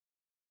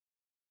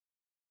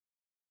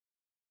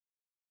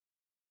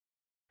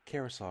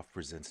Carahsoft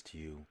presents to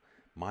you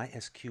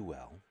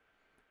MySQL,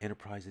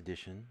 Enterprise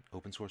Edition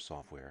open source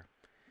software,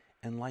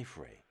 and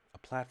Liferay, a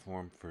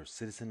platform for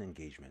citizen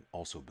engagement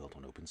also built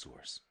on open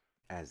source.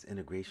 As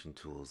integration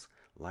tools,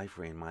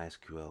 Liferay and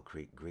MySQL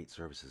create great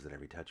services at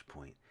every touch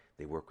point.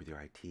 They work with your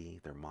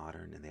IT, they're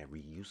modern, and they have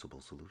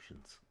reusable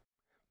solutions.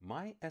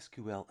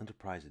 MySQL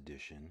Enterprise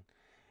Edition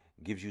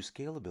gives you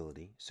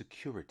scalability,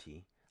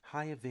 security,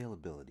 high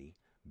availability,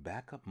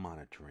 backup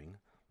monitoring,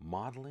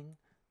 modeling,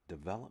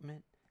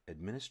 development,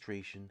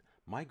 administration,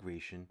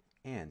 migration,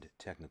 and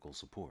technical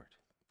support.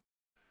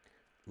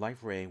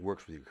 Liferay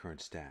works with your current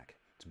stack.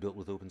 It's built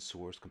with open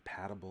source,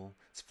 compatible,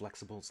 it's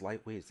flexible, it's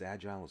lightweight, it's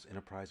agile, it's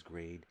enterprise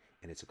grade,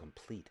 and it's a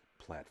complete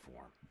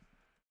platform.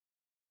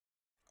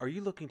 Are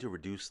you looking to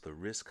reduce the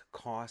risk,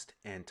 cost,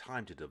 and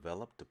time to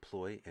develop,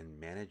 deploy, and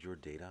manage your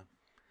data?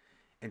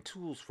 And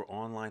tools for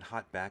online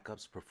hot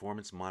backups,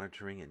 performance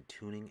monitoring and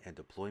tuning and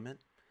deployment,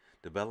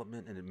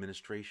 development and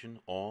administration,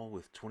 all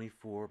with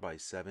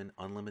 24/7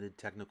 unlimited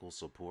technical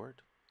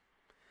support?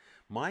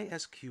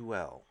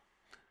 MySQL,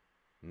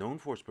 known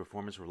for its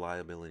performance,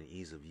 reliability, and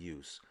ease of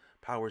use,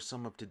 powers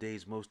some of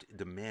today's most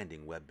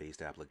demanding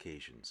web-based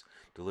applications,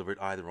 delivered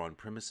either on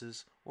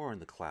premises or in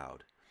the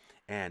cloud,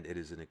 and it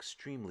is an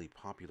extremely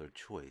popular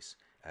choice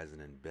as an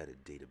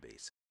embedded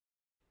database.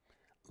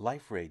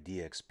 Liferay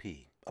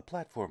DXP, a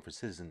platform for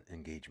citizen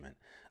engagement,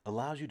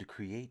 allows you to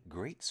create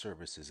great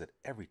services at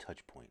every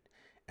touch point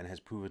and has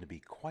proven to be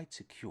quite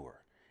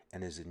secure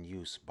and is in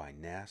use by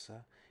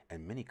NASA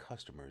and many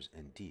customers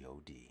in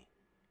DoD.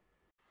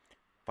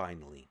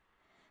 Finally,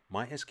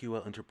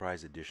 MySQL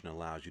Enterprise Edition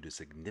allows you to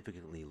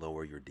significantly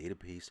lower your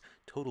database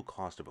total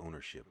cost of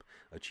ownership,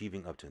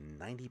 achieving up to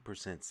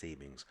 90%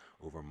 savings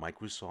over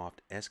Microsoft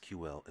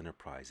SQL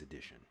Enterprise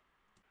Edition.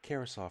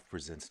 Carahsoft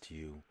presents to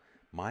you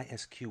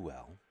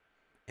MySQL,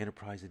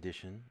 Enterprise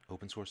Edition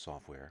open source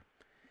software,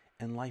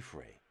 and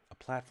Liferay, a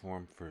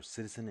platform for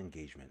citizen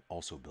engagement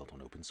also built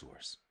on open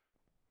source.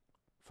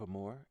 For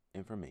more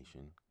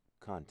information,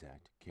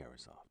 contact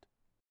Carahsoft.